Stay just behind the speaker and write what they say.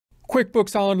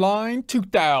QuickBooks Online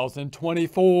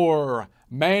 2024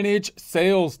 Manage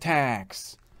Sales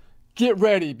Tax. Get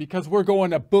ready because we're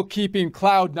going to Bookkeeping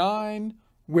Cloud 9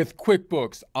 with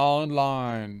QuickBooks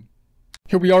Online.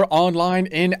 Here we are online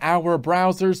in our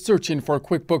browser, searching for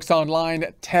QuickBooks Online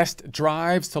Test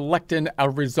Drive, selecting a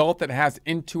result that has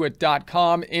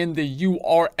Intuit.com in the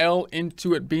URL,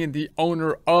 Intuit being the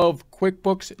owner of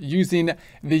QuickBooks, using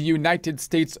the United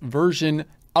States version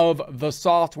of the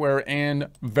software and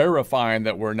verifying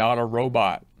that we're not a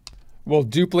robot. We'll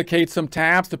duplicate some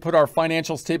tabs to put our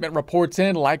financial statement reports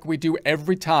in like we do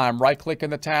every time. Right-click in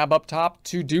the tab up top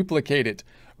to duplicate it.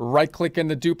 Right-click in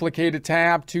the duplicated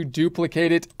tab to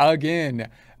duplicate it again.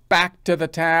 Back to the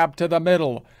tab to the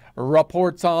middle.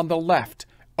 Reports on the left.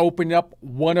 Open up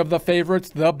one of the favorites,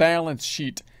 the balance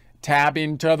sheet.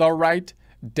 Tabbing to the right,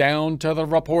 down to the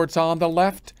reports on the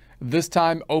left. This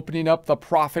time opening up the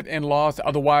profit and loss,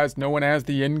 otherwise known as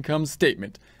the income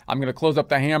statement. I'm going to close up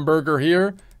the hamburger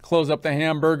here, close up the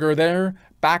hamburger there,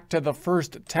 back to the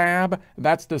first tab.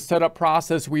 That's the setup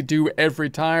process we do every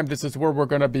time. This is where we're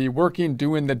going to be working,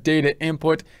 doing the data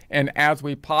input, and as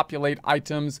we populate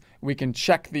items, we can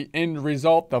check the end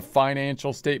result, the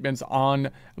financial statements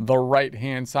on the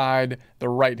right-hand side, the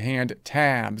right-hand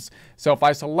tabs. So if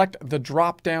I select the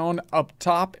drop-down up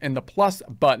top and the plus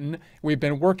button, we've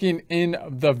been working in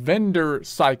the vendor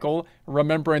cycle,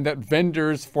 remembering that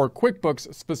vendors for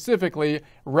QuickBooks specifically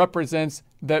represents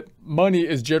that money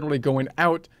is generally going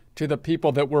out to the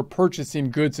people that we're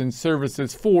purchasing goods and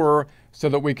services for so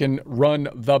that we can run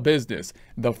the business.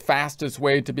 The fastest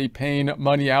way to be paying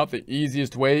money out, the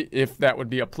easiest way, if that would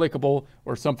be applicable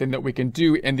or something that we can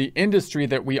do in the industry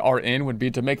that we are in, would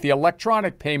be to make the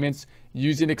electronic payments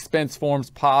using expense forms,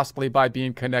 possibly by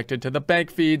being connected to the bank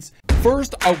feeds.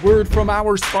 First, a word from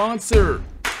our sponsor.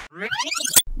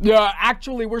 Yeah,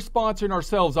 actually, we're sponsoring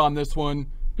ourselves on this one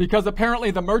because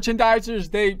apparently the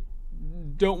merchandisers, they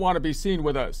don't want to be seen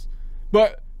with us.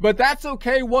 But that's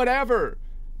okay, whatever.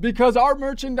 Because our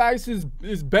merchandise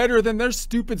is better than their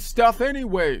stupid stuff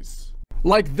anyways.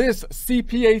 Like this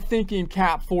CPA thinking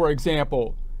cap, for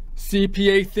example.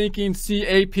 CPA thinking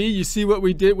CAP, you see what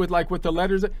we did with the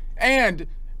letters? And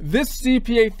this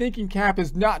CPA thinking cap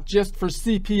is not just for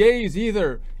CPAs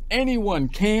either. Anyone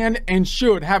can and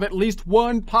should have at least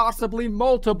one, possibly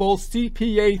multiple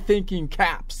CPA thinking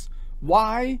caps.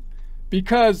 Why?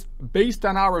 Because based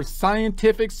on our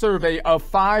scientific survey of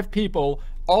 5 people,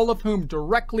 all of whom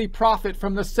directly profit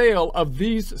from the sale of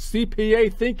these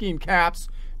CPA thinking caps,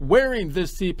 wearing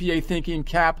this CPA thinking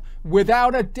cap,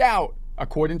 without a doubt,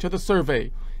 according to the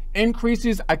survey,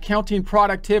 increases accounting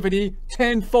productivity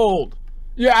tenfold.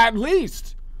 Yeah, at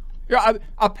least. Yeah,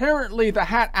 apparently the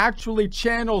hat actually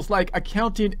channels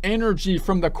accounting energy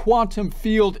from the quantum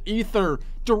field ether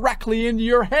directly into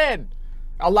your head,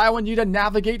 allowing you to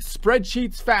navigate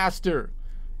spreadsheets faster.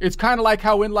 It's kind of like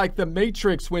how in the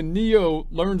Matrix when Neo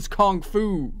learns Kung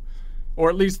Fu, or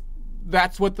at least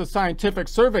that's what the scientific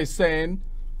survey's saying.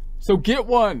 So get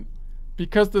one,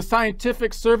 because the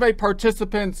scientific survey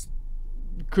participants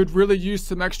could really use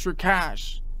some extra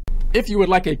cash. If you would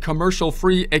like a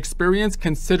commercial-free experience,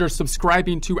 consider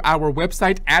subscribing to our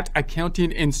website at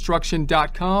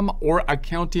accountinginstruction.com or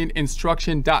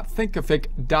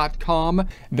accountinginstruction.thinkific.com.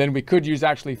 Then we could use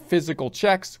actually physical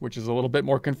checks, which is a little bit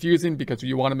more confusing because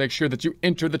you want to make sure that you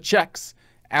enter the checks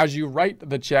as you write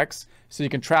the checks so you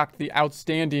can track the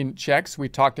outstanding checks. We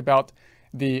talked about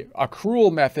the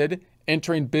accrual method,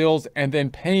 entering bills and then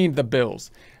paying the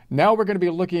bills. Now we're going to be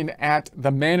looking at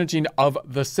the managing of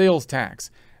the sales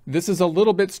tax. This is a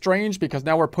little bit strange because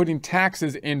now we're putting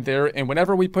taxes in there, and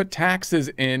whenever we put taxes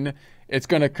in, it's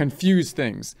going to confuse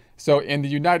things. So in the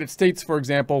United States, for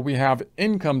example, we have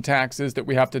income taxes that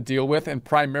we have to deal with, and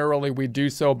primarily we do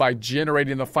so by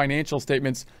generating the financial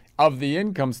statements of the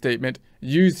income statement,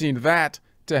 using that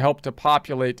to help to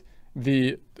populate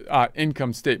the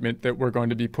income statement that we're going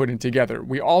to be putting together.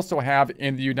 We also have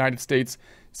in the United States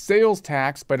sales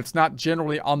tax, but it's not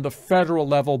generally on the federal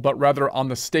level, but rather on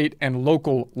the state and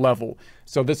local level.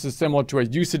 So this is similar to a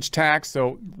usage tax.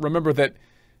 So remember that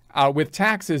with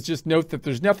taxes, just note that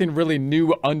there's nothing really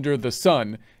new under the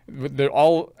sun.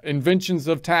 All inventions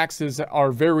of taxes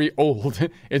are very old.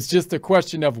 It's just a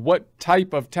question of what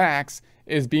type of tax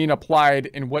is being applied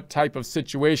in what type of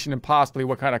situation, and possibly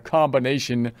what kind of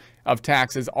combination of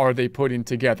taxes are they putting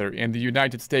together. In the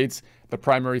United States, the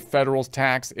primary federal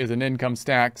tax is an income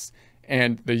tax,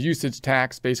 and the usage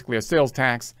tax, basically a sales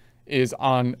tax, is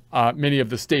on many of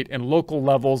the state and local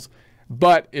levels,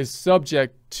 but is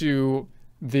subject to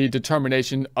the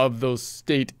determination of those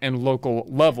state and local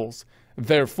levels.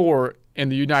 Therefore, in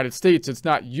the United States, it's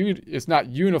not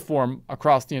uniform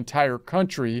across the entire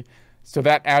country. So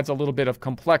that adds a little bit of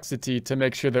complexity to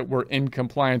make sure that we're in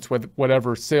compliance with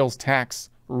whatever sales tax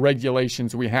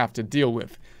regulations we have to deal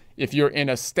with. If you're in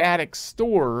a static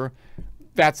store,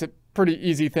 that's a pretty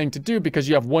easy thing to do because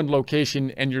you have one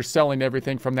location and you're selling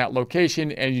everything from that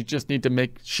location, and you just need to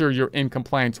make sure you're in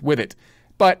compliance with it.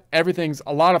 But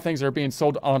a lot of things are being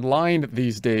sold online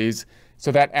these days,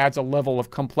 so that adds a level of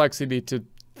complexity to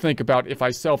think about. If I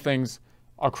sell things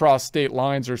across state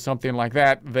lines or something like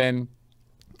that, then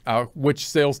which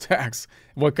sales tax,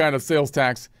 what kind of sales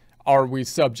tax are we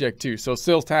subject to? So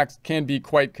sales tax can be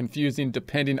quite confusing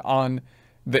depending on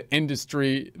the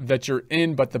industry that you're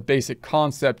in, but the basic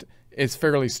concept is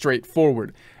fairly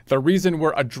straightforward. The reason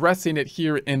we're addressing it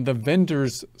here in the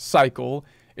vendor's cycle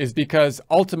is because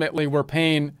ultimately we're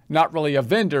paying not really a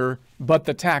vendor, but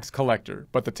the tax collector.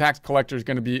 But the tax collector is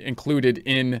going to be included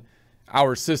in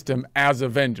our system as a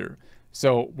vendor.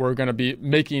 So we're going to be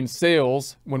making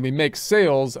sales. When we make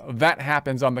sales, that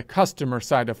happens on the customer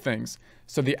side of things.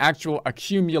 So the actual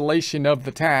accumulation of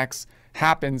the tax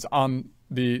happens on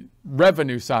the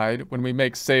revenue side when we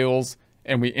make sales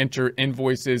and we enter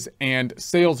invoices and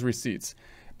sales receipts.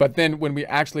 But then when we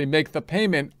actually make the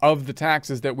payment of the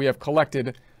taxes that we have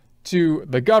collected to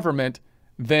the government,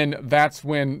 then that's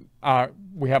when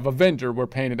we have a vendor. We're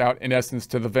paying it out in essence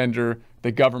to the vendor,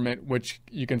 the government, which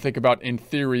you can think about in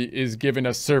theory is giving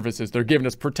us services. They're giving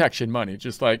us protection money,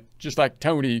 just like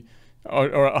Tony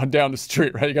or down the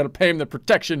street, right? You got to pay him the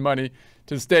protection money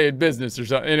to stay in business or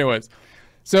something. Anyways,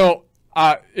 so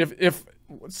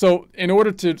so in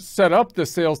order to set up the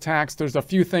sales tax, there's a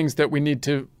few things that we need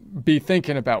to be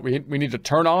thinking about. We need to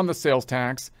turn on the sales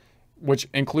tax, which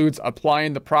includes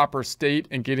applying the proper state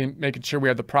and making sure we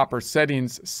have the proper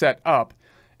settings set up.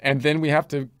 And then we have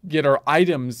to get our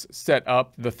items set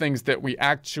up, the things that we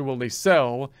actually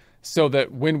sell, so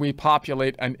that when we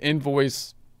populate an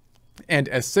invoice and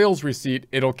a sales receipt,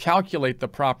 it'll calculate the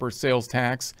proper sales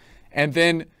tax. And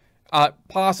then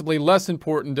possibly less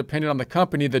important, depending on the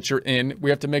company that you're in, we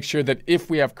have to make sure that if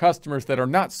we have customers that are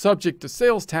not subject to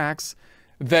sales tax,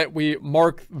 that we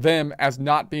mark them as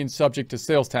not being subject to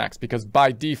sales tax, because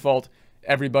by default,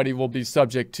 everybody will be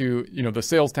subject to, the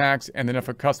sales tax. And then if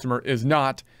a customer is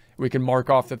not, we can mark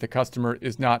off that the customer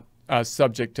is not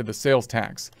subject to the sales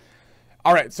tax.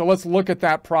 All right, so let's look at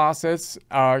that process.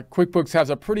 QuickBooks has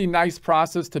a pretty nice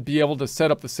process to be able to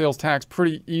set up the sales tax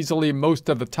pretty easily most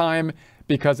of the time,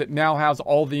 because it now has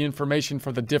all the information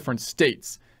for the different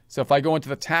states. So if I go into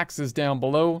the taxes down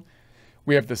below,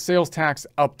 we have the sales tax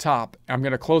up top. I'm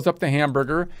going to close up the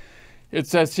hamburger. It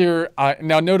says here,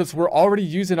 now notice we're already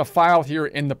using a file here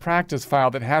in the practice file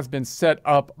that has been set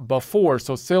up before.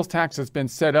 So sales tax has been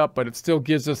set up, but it still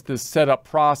gives us this setup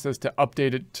process to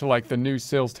update it to like the new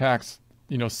sales tax,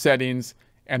 settings.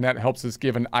 And that helps us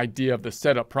give an idea of the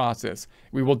setup process.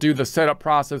 We will do the setup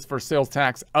process for sales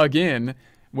tax again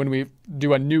when we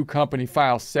do a new company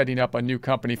file, setting up a new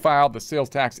company file. The sales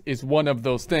tax is one of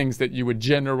those things that you would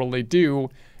generally do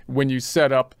when you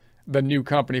set up the new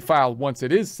company file. Once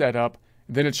it is set up,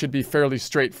 then it should be fairly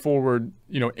straightforward,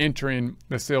 entering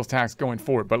the sales tax going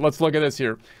forward. But let's look at this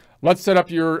here. Let's set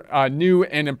up your new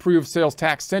and improved sales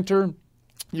tax center.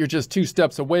 You're just 2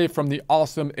 steps away from the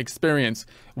awesome experience.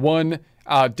 One,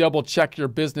 double check your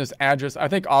business address. I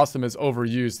think awesome is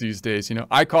overused these days.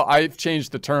 I've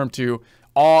changed the term to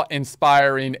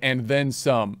awe-inspiring and then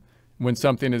some when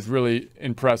something is really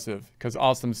impressive, because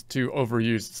awesome's too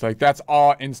overused. It's like, that's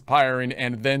awe-inspiring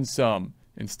and then some,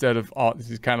 instead of this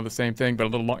is kind of the same thing, but a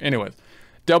little long. Anyways,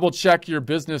 double check your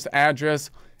business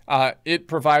address. It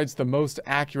provides the most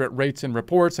accurate rates and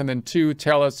reports. And then 2,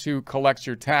 tell us who collects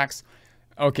your tax.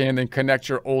 Okay, and then connect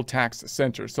your old tax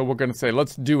center. So we're going to say,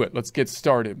 let's do it. Let's get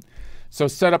started. So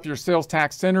set up your sales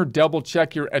tax center, double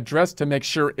check your address to make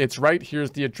sure it's right.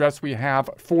 Here's the address we have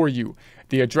for you.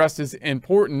 The address is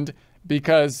important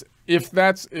because if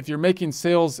you're making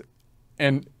sales,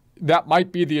 and that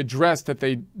might be the address that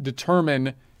they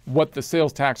determine what the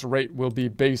sales tax rate will be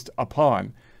based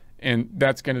upon. And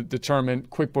that's going to determine,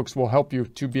 QuickBooks will help you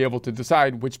to be able to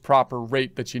decide which proper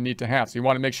rate that you need to have. So you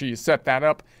want to make sure you set that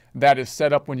up. That is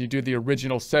set up when you do the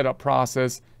original setup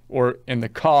process, or in the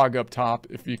cog up top.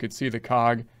 If you could see the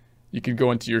cog, you can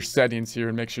go into your settings here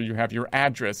and make sure you have your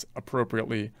address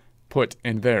appropriately put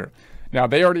in there. Now,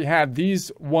 they already had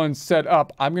these ones set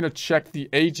up. I'm going to check the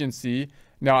agency.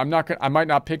 Now, I might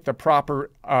not pick the proper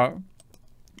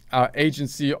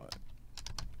agency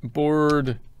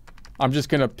board. I'm just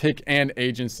going to pick an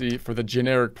agency for the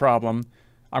generic problem.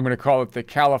 I'm going to call it the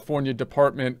California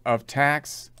Department of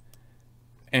Tax.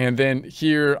 And then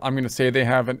here, I'm going to say they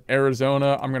have an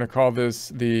Arizona. I'm going to call this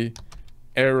the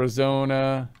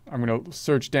Arizona. I'm going to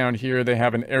search down here. They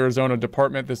have an Arizona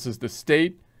department. This is the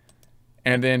state.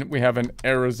 And then we have an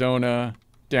Arizona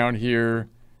down here.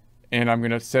 And I'm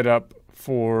going to set up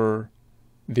for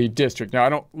the district. Now, I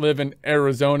don't live in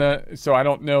Arizona, so I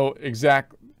don't know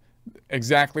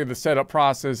exactly the setup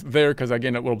process there, because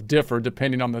again, it will differ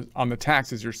depending on the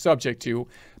taxes you're subject to.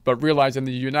 But realize in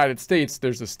the United States,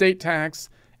 there's a state tax,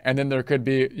 and then there could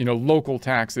be, local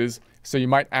taxes. So you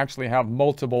might actually have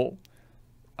multiple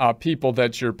people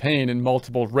that you're paying in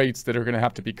multiple rates that are going to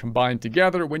have to be combined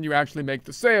together when you actually make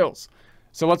the sales.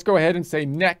 So let's go ahead and say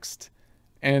next.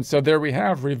 And so there we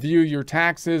have review your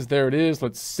taxes. There it is.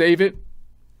 Let's save it.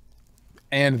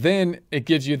 And then it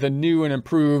gives you the new and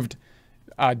improved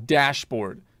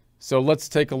dashboard. So let's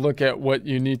take a look at what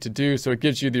you need to do. So it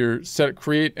gives you your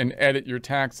create and edit your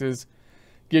taxes.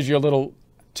 Gives you a little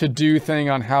to-do thing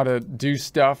on how to do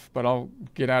stuff, but I'll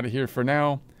get out of here for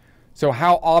now. So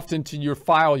how often do you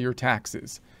file your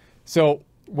taxes? So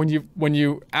when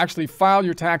you actually file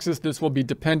your taxes, this will be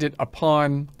dependent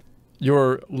upon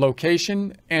your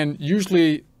location, and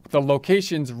usually the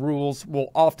location's rules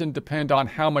will often depend on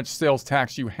how much sales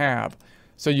tax you have.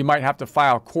 So you might have to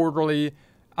file quarterly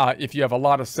if you have a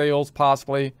lot of sales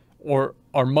possibly, or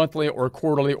monthly or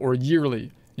quarterly or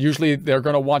yearly. Usually they're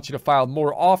going to want you to file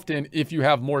more often if you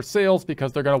have more sales,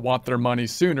 because they're going to want their money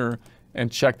sooner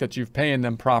and check that you've paying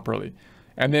them properly.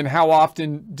 And then how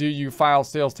often do you file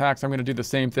sales tax? I'm going to do the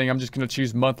same thing. I'm just going to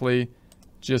choose monthly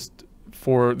just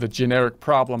for the generic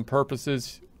problem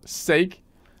purposes sake.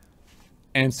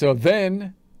 And so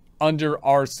then under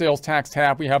our sales tax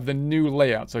tab, we have the new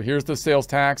layout. So here's the sales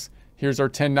tax. Here's our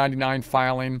 1099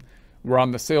 filing. We're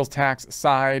on the sales tax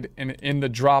side, and in the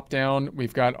drop down,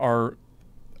 we've got our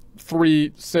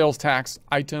 3 sales tax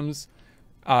items,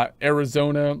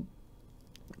 Arizona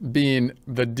being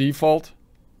the default.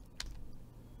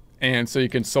 And so you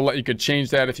can select, you could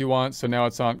change that if you want. So now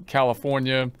it's on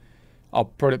California. I'll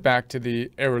put it back to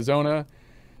the Arizona.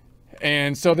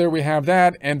 And so there we have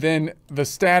that. And then the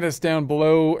status down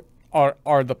below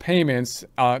are the payments,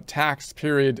 tax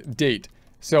period date.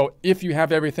 So if you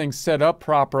have everything set up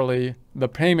properly, the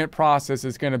payment process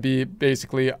is going to be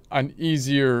basically an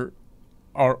easier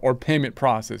or payment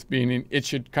process, meaning it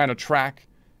should kind of track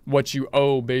what you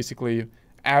owe basically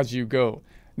as you go.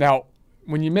 Now,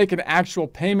 when you make an actual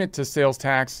payment to sales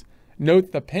tax,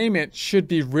 note the payment should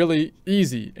be really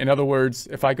easy. In other words,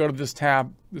 if I go to this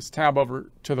tab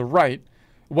over to the right,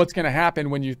 what's going to happen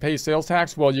when you pay sales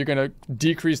tax? Well, you're going to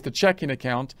decrease the checking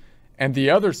account, and the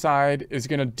other side is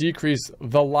going to decrease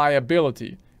the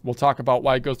liability. We'll talk about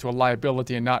why it goes to a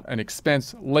liability and not an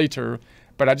expense later.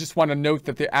 But I just want to note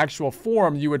that the actual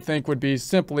form you would think would be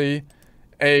simply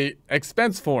a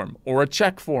expense form or a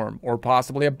check form or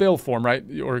possibly a bill form, right?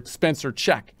 Or expense or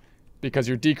check, because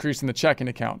you're decreasing the checking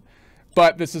account.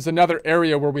 But this is another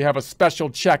area where we have a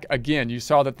special check. Again, you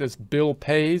saw that this bill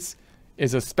pays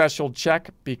is a special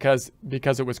check because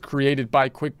it was created by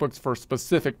QuickBooks for a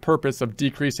specific purpose of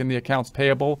decreasing the accounts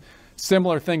payable.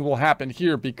 Similar thing will happen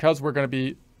here because we're going to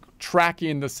be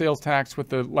tracking the sales tax with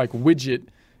the widget,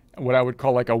 what I would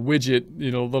call like a widget,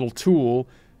 little tool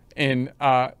in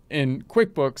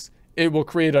QuickBooks. It will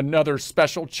create another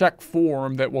special check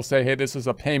form that will say, hey, this is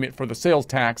a payment for the sales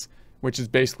tax, which is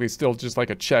basically still just like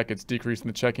a check. It's decreasing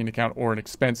the checking account or an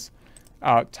expense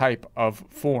type of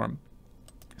form.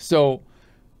 So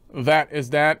that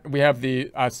is that. We have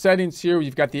the settings here.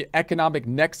 You've got the economic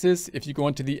nexus. If you go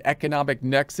into the economic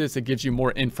nexus, it gives you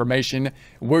more information.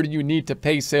 Where do you need to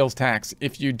pay sales tax?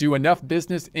 If you do enough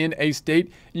business in a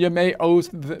state, you may owe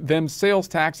them sales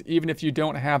tax even if you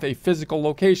don't have a physical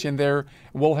location there.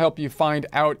 We'll help you find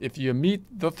out if you meet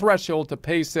the threshold to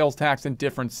pay sales tax in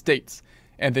different states.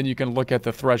 And then you can look at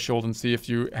the threshold and see if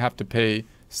you have to pay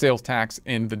sales tax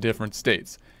in the different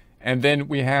states. And then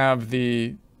we have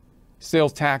the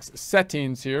sales tax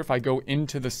settings here. If I go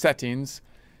into the settings,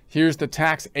 here's the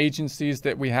tax agencies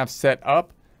that we have set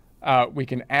up. We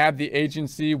can add the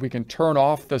agency. We can turn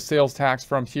off the sales tax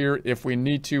from here if we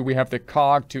need to. We have the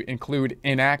cog to include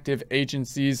inactive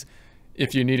agencies.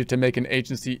 If you needed to make an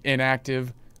agency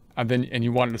inactive and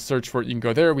you wanted to search for it, you can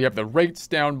go there. We have the rates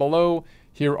down below.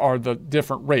 Here are the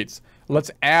different rates. Let's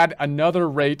add another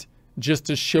rate just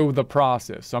to show the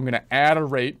process. So I'm going to add a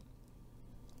rate.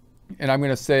 And I'm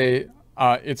going to say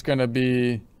it's going to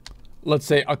be, let's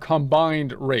say, a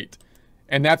combined rate.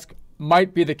 And that's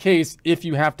might be the case if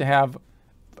you have to have,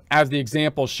 as the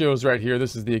example shows right here,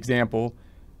 this is the example,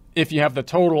 if you have the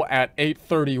total at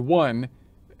 831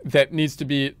 that needs to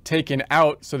be taken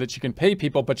out so that you can pay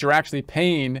people, but you're actually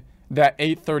paying that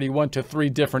 831 to 3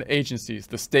 different agencies,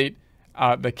 the state,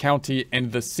 the county,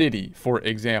 and the city, for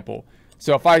example.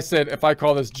 So if I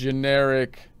call this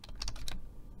generic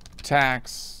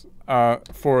tax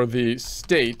for the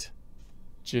state,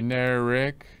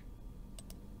 generic,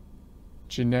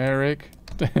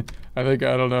 I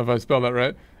don't know if I spelled that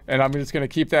right. And I'm just going to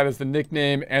keep that as the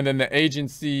nickname. And then the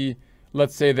agency,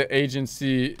 let's say the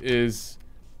agency is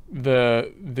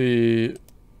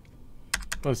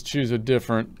let's choose a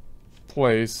different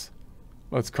place.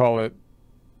 Let's call it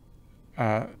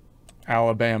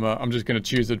Alabama. I'm just going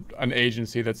to choose an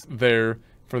agency that's there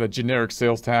for the generic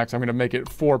sales tax. I'm going to make it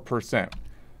 4%.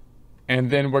 And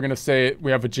then we're going to say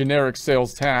we have a generic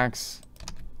sales tax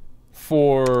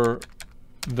for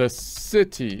the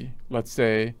city, let's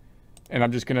say, and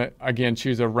I'm just going to, again,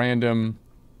 choose a random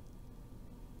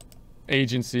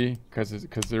agency because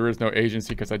there is no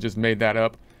agency because I just made that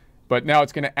up. But now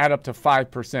it's going to add up to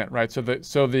 5%, right? So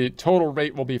the total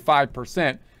rate will be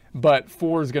 5%, but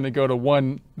 4 is going to go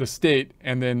to the state,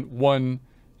 and then 1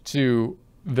 to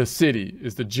the city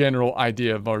is the general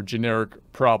idea of our generic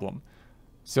problem.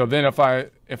 So then if I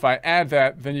add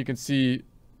that, then you can see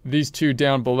these two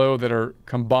down below that are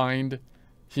combined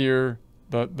here,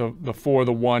 the 4,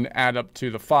 the 1 add up to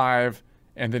the 5,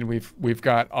 and then we've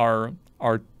got our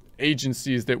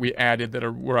agencies that we added that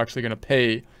we're actually going to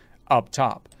pay up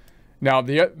top. Now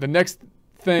the next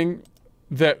thing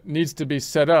that needs to be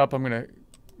set up, I'm going to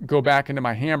go back into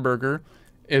my hamburger,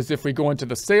 is if we go into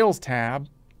the sales tab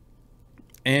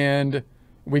and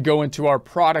we go into our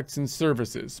products and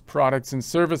services. Products and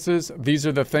services, these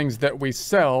are the things that we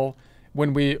sell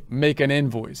when we make an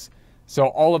invoice. So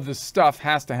all of this stuff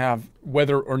has to have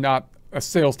whether or not a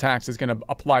sales tax is going to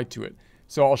apply to it.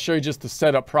 So I'll show you just the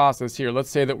setup process here. Let's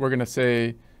say that we're going to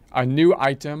say a new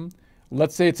item.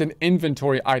 Let's say it's an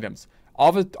inventory items.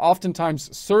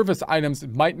 Oftentimes service items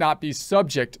might not be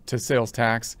subject to sales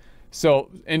tax.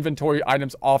 So inventory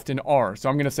items often are. So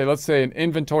I'm going to say, let's say an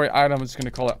inventory item, I'm just going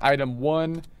to call it item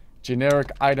 1,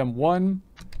 generic item 1.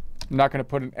 I'm not going to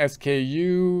put an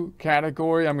SKU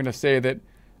category. I'm going to say that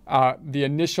the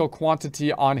initial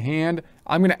quantity on hand,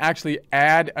 I'm going to actually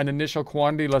add an initial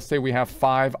quantity. Let's say we have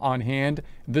 5 on hand.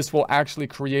 This will actually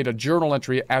create a journal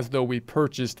entry as though we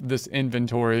purchased this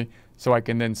inventory, so I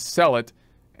can then sell it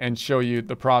and show you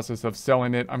the process of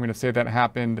selling it. I'm going to say that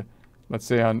happened, let's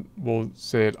say we'll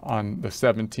say it on the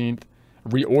 17th.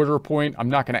 Reorder point, I'm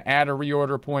not going to add a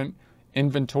reorder point.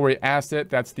 Inventory asset,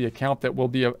 that's the account that will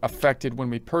be affected when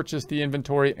we purchase the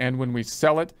inventory and when we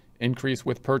sell it. Increase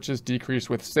with purchase, decrease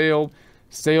with sale.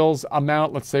 Sales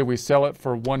amount, let's say we sell it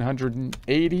for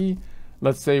 180.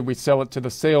 Let's say we sell it to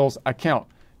the sales account.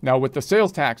 Now with the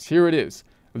sales tax, here it is.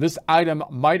 This item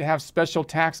might have special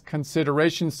tax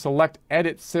considerations. Select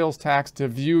edit sales tax to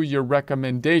view your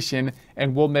recommendation,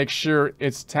 and we'll make sure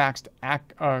it's taxed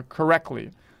correctly.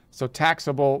 So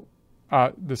taxable,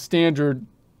 the standard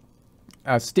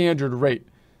rate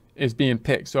is being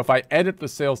picked. So if I edit the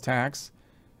sales tax,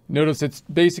 notice it's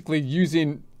basically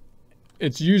using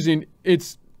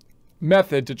its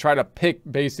method to try to pick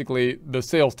basically the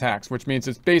sales tax, which means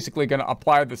it's basically going to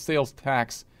apply the sales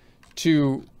tax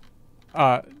to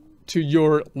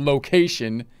your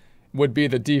location would be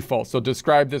the default. So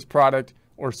describe this product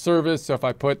or service. So if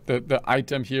I put the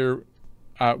item here,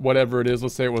 whatever it is,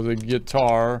 let's say it was a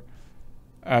guitar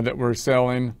that we're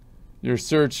selling, your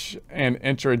search and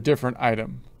enter a different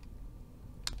item.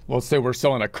 Let's say we're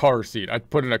selling a car seat. I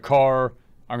put in a car.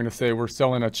 I'm going to say we're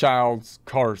selling a child's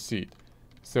car seat.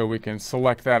 So we can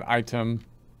select that item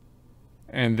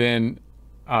and then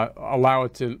allow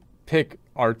it to pick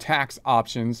our tax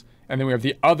options. And then we have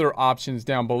the other options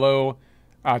down below.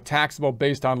 Taxable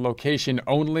based on location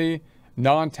only.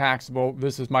 Non-taxable,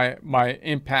 this is my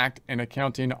impact and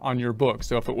accounting on your book.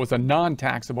 So if it was a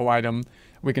non-taxable item,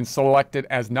 we can select it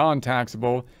as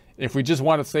non-taxable. If we just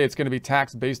want to say it's going to be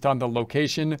taxed based on the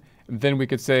location, then we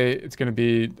could say it's going to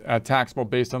be taxable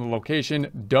based on the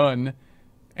location, done.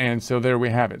 And so there we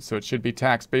have it. So it should be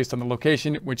taxed based on the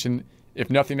location, which if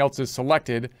nothing else is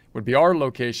selected, would be our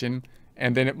location.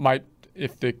 And then it might,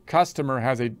 if the customer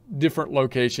has a different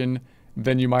location,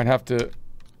 then you might have to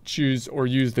choose or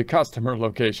use the customer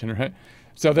location, right?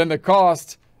 So then the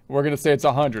cost, we're going to say it's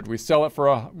 100. We sell it for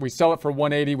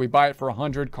 180. We buy it for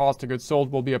 100. Cost of goods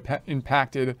sold will be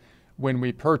impacted when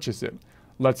we purchase it.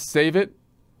 Let's save it.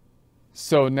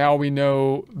 So now we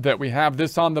know that we have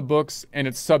this on the books and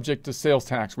it's subject to sales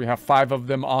tax. We have 5 of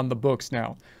them on the books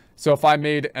now. So if I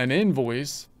made an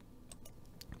invoice,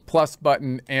 plus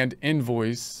button and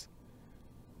invoice,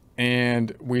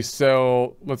 and we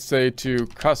sell, let's say, to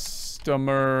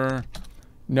customer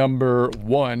number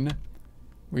 1,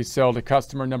 We sell to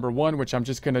customer number 1, which I'm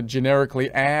just going to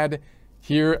generically add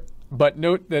here. But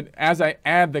note that as I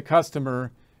add the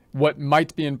customer, what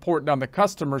might be important on the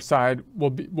customer side will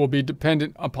be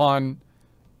dependent upon,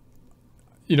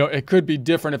 you know, it could be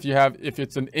different if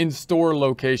it's an in-store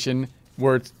location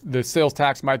where the sales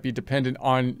tax might be dependent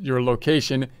on your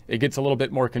location. It gets a little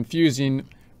bit more confusing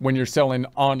when you're selling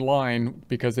online,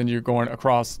 because then you're going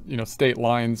across, you know, state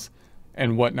lines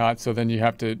and whatnot. So then you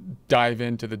have to dive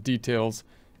into the details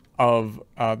of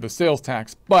the sales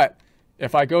tax. But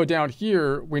if I go down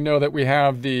here, we know that we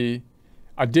have the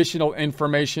additional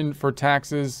information for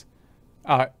taxes.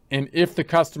 And if the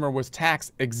customer was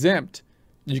tax exempt,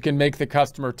 you can make the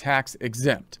customer tax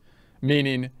exempt,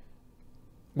 meaning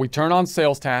we turn on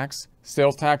sales tax.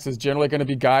 Sales tax is generally going to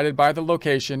be guided by the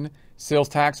location. Sales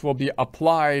tax will be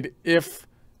applied if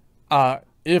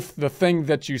the thing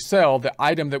that you sell, the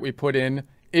item that we put in,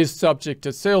 is subject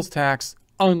to sales tax,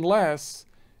 unless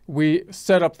we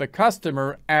set up the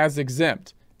customer as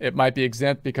exempt. It might be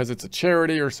exempt because it's a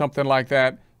charity or something like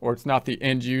that, or it's not the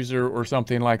end user or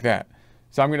something like that.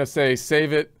 So I'm going to say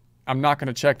save it. I'm not going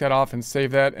to check that off and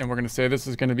save that. And we're going to say this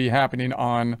is going to be happening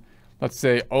on, let's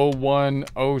say,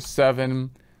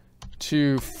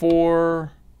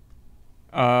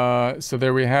 01/07/24. So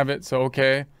there we have it. So,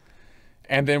 okay.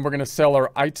 And then we're going to sell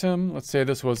our item. Let's say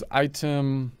this was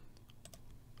item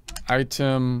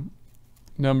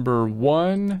number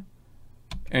 1.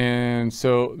 And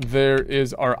so there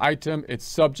is our item. It's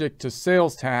subject to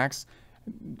sales tax.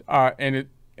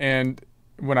 And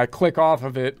when I click off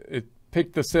of it, it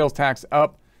picked the sales tax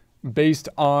up based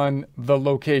on the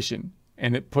location.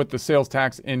 And it put the sales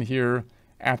tax in here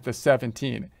at the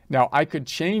 17. Now I could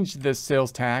change this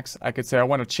sales tax. I could say I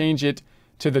want to change it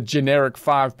to the generic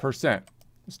 5%.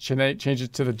 Change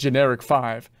it to the generic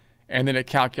 5, and then it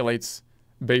calculates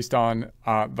based on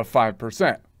the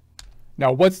 5%.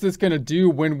 Now, what's this going to do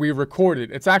when we record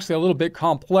it? It's actually a little bit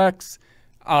complex.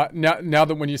 Now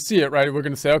that when you see it, right, we're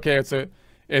going to say, okay, it's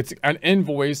an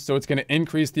invoice, so it's going to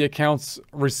increase the accounts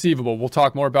receivable. We'll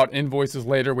talk more about invoices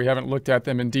later. We haven't looked at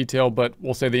them in detail, but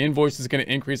we'll say the invoice is going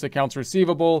to increase accounts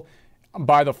receivable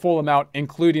by the full amount,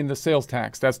 including the sales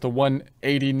tax. That's the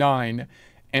 189.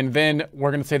 And then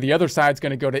we're going to say the other side's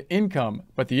going to go to income,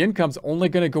 but the income's only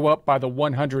going to go up by the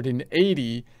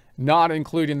 180, not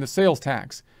including the sales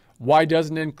tax. Why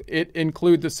doesn't it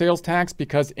include the sales tax?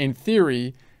 Because in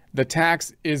theory, the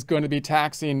tax is going to be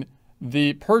taxing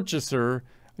the purchaser,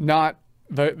 not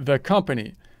the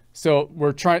company. So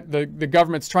the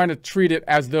government's trying to treat it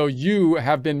as though you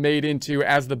have been made into,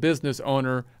 as the business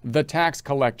owner, the tax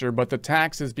collector, but the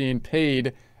tax is being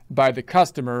paid by the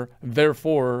customer.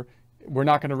 Therefore, we're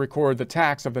not going to record the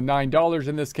tax of the $9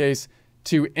 in this case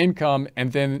to income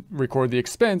and then record the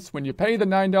expense when you pay the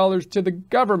 $9 to the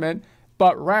government,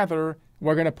 but rather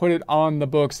we're going to put it on the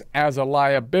books as a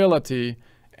liability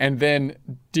and then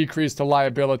decrease the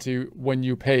liability when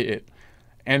you pay it.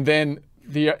 And then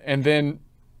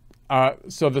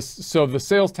so the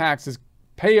sales tax is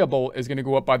payable is going to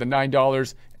go up by the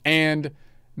 $9, and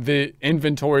the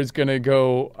inventory is going to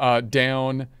go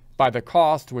down by the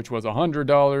cost, which was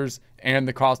 $100, and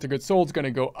the cost of goods sold is going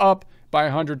to go up by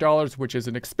 $100, which is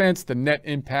an expense. The net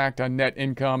impact on net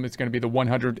income is going to be the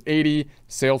 180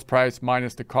 sales price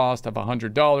minus the cost of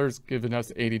 $100, giving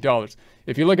us $80.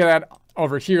 If you look at that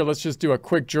over here, let's just do a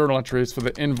quick journal entries for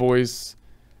the invoice.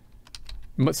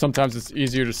 Sometimes it's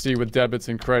easier to see with debits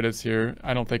and credits here.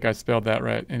 I don't think I spelled that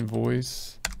right.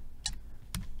 Invoice.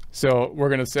 So we're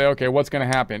going to say, okay, what's going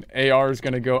to happen? AR is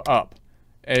going to go up.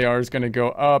 AR is going to go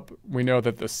up. We know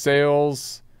that the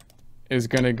sales is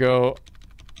going to go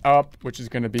up, which is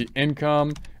going to be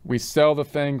income. We sell the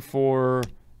thing for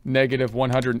negative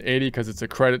 180 because it's a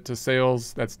credit to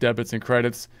sales. That's debits and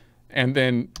credits. And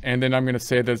then I'm going to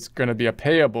say that's going to be a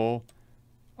payable.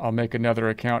 I'll make another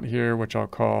account here, which I'll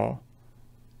call,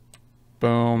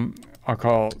 boom, I'll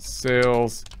call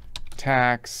sales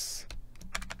tax,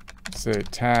 say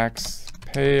tax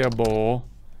payable,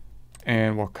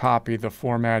 and we'll copy the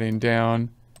formatting down.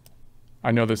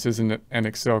 I know this isn't an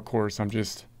Excel course. I'm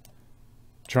just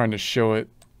trying to show it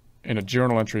in a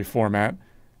journal entry format.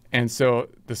 And so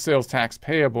the sales tax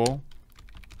payable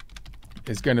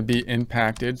is going to be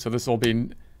impacted. So this will be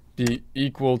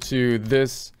equal to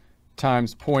this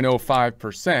times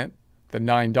 0.05%, the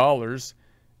 $9.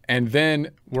 And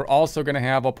then we're also going to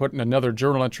have, I'll put in another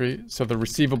journal entry. So the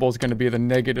receivable is going to be the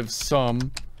negative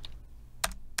sum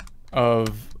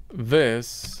of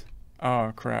this.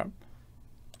 Oh, crap.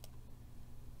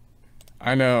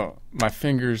 I know my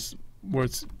fingers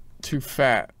was too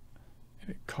fat.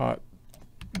 It caught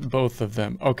both of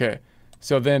them. Okay.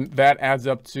 So then that adds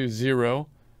up to 0.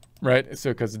 right?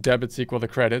 So because debits equal the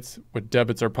credits, with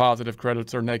debits are positive,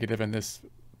 credits are negative in this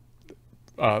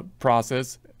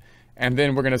process. And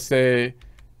then we're going to say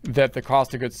that the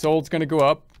cost of goods sold is going to go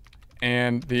up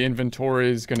and the inventory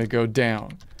is going to go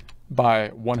down by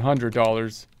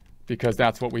 $100 because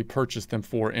that's what we purchased them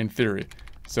for in theory.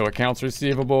 So accounts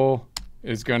receivable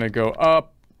is going to go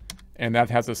up, and that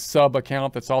has a sub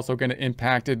account that's also going to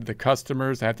impact the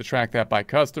customers. I have to track that by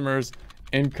customers.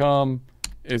 Income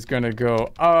is going to go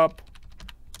up,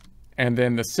 and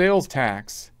then the sales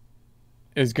tax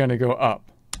is going to go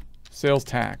up. Sales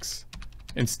tax,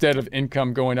 instead of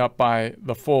income going up by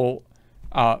the full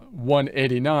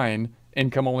 189,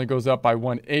 income only goes up by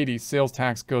 180. Sales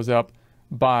tax goes up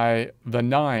by the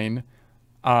 9,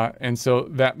 and so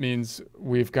that means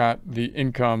we've got the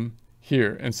income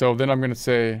here. And so then I'm going to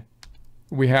say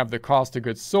we have the cost of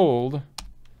goods sold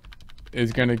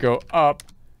is going to go up,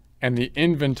 and the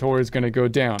inventory is going to go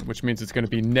down, which means it's going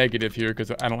to be negative here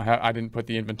because I didn't put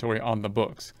the inventory on the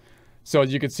books. So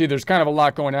you can see there's kind of a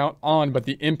lot going on, but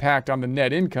the impact on the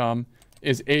net income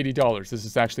is $80. This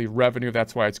is actually revenue.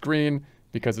 That's why it's green,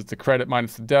 because it's the credit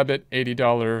minus the debit,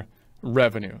 $80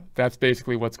 revenue. That's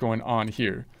basically what's going on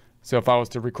here. So if I was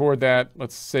to record that,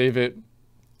 let's save it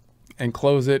and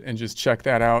close it and just check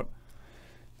that out.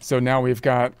 So now we've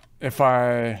got, if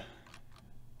I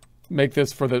make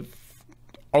this for the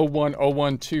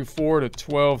 010124 to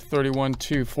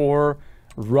 123124,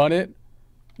 run it,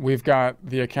 we've got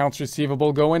the accounts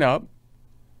receivable going up.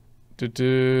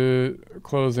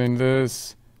 Closing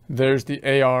this. There's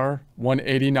the AR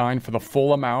 189 for the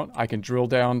full amount. I can drill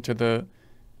down to the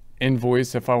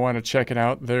invoice if I want to check it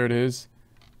out. There it is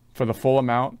for the full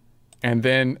amount. And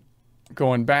then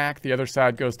going back, the other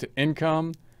side goes to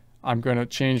income. I'm going to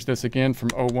change this again from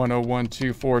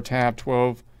 010124 tab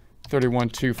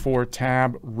 123124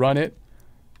 tab, run it.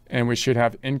 And we should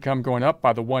have income going up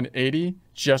by the 180,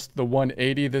 just the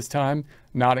 180 this time,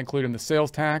 not including the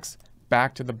sales tax.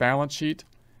 Back to the balance sheet.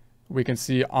 We can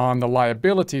see on the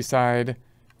liability side,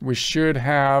 we should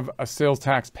have a sales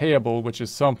tax payable, which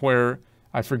is somewhere,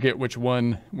 I forget which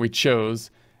one we chose,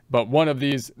 but one of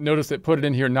these, notice it put it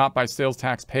in here not by sales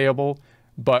tax payable,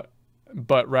 but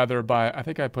rather by, I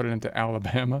think I put it into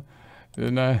Alabama,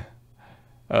 didn't I?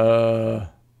 No,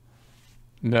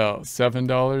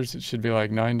 $7, it should be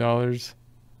like $9.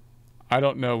 I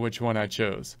don't know which one I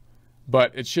chose,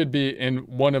 but it should be in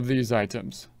one of these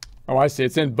items. Oh, I see.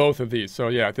 It's in both of these. So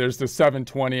yeah, there's the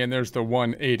 720 and there's the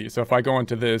 180. So if I go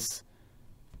into this,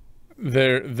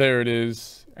 there it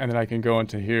is. And then I can go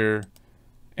into here.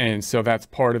 And so that's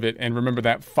part of it. And remember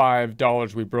that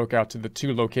 $5 we broke out to the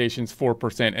two locations,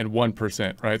 4% and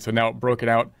 1%, right? So now it broke it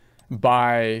out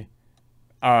by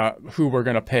who we're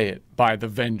going to pay it, by the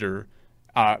vendor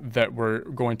that we're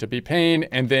going to be paying.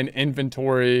 And then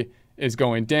inventory is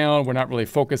going down. We're not really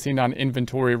focusing on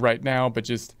inventory right now, but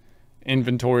just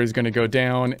inventory is going to go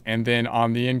down. And then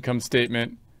on the income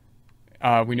statement,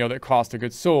 we know that cost of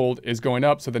goods sold is going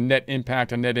up. So the net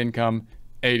impact on net income,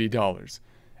 $80.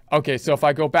 Okay, so if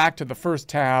I go back to the first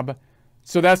tab,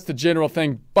 so that's the general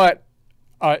thing. But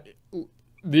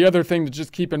the other thing to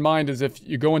just keep in mind is if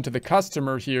you go into the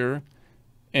customer here,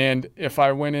 and if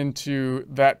I went into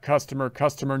that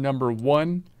customer number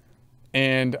 1,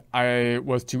 and I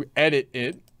was to edit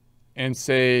it and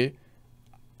say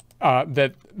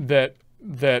that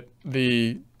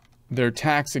they're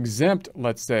tax exempt,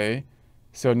 let's say.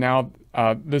 So now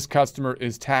this customer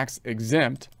is tax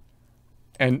exempt.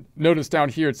 And notice down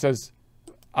here it says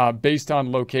based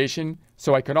on location.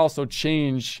 So I could also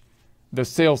change the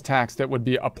sales tax that would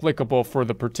be applicable for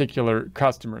the particular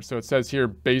customer. So it says here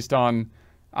based on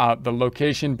the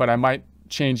location, but I might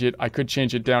change it. I could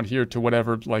change it down here to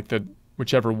whatever, like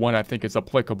whichever one I think is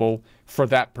applicable for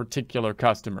that particular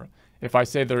customer. If I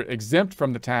say they're exempt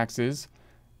from the taxes,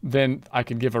 then I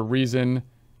can give a reason,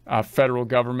 federal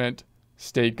government,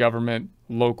 state government,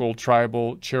 local,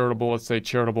 tribal, charitable, let's say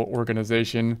charitable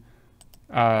organization.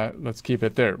 Let's keep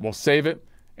it there. We'll save it,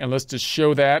 and let's just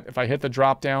show that. If I hit the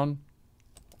drop down,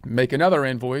 make another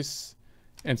invoice,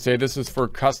 and say this is for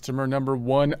customer number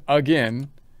 1 again,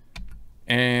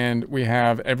 and we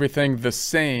have everything the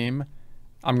same.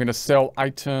 I'm going to sell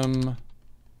item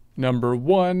number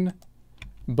 1.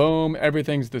 Boom,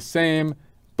 everything's the same,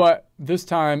 but this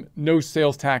time no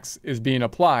sales tax is being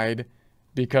applied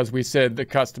because we said the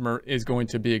customer is going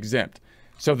to be exempt.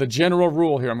 So the general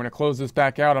rule here, I'm going to close this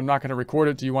back out. I'm not going to record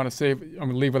it. Do you want to save? I'm going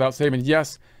to leave without saving.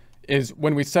 Yes, is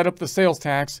when we set up the sales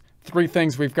tax, 3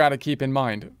 things we've got to keep in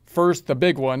mind. First, the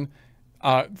big one,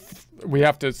 we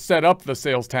have to set up the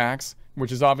sales tax,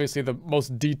 which is obviously the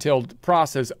most detailed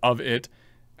process of it,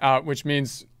 which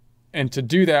means, and to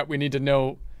do that, we need to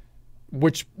know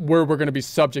where we're going to be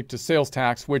subject to sales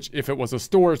tax, which if it was a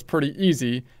store is pretty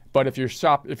easy, but if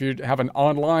you have an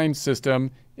online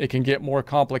system, it can get more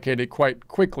complicated quite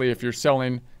quickly if you're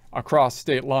selling across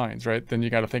state lines, right? Then you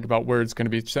got to think about where it's going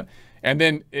to be. And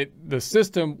then the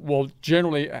system will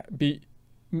generally be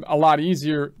a lot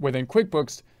easier within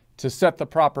QuickBooks to set the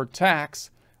proper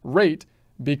tax rate,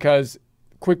 because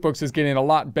QuickBooks is getting a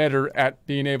lot better at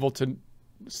being able to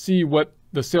see what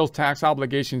the sales tax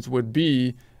obligations would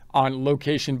be on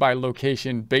location by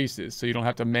location basis. So you don't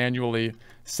have to manually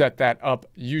set that up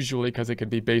usually, because it could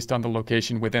be based on the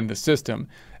location within the system.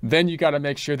 Then you got to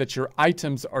make sure that your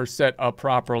items are set up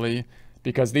properly,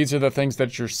 because these are the things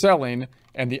that you're selling,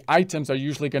 and the items are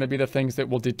usually going to be the things that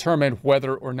will determine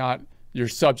whether or not you're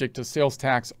subject to sales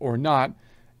tax or not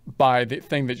by the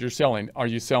thing that you're selling. Are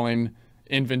you selling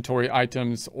inventory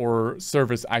items or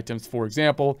service items, for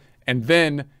example? And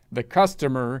then the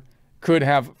customer could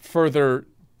have further,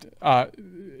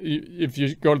 if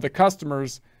you go to the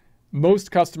customers, most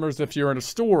customers, if you're in a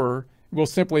store, will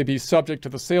simply be subject to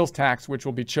the sales tax, which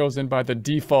will be chosen by the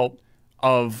default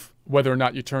of whether or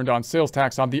not you turned on sales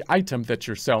tax on the item that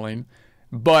you're selling.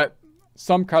 But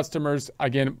some customers,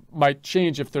 again, might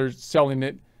change if they're selling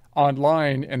it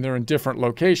online and they're in different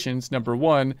locations, number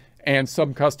one, and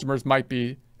some customers might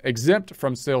be exempt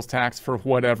from sales tax for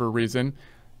whatever reason.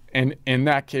 And in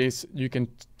that case, you can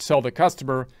tell the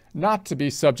customer not to be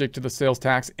subject to the sales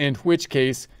tax, in which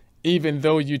case, even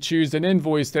though you choose an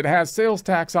invoice that has sales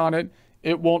tax on it,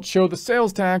 it won't show the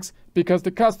sales tax because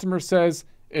the customer says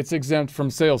it's exempt from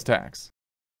sales tax.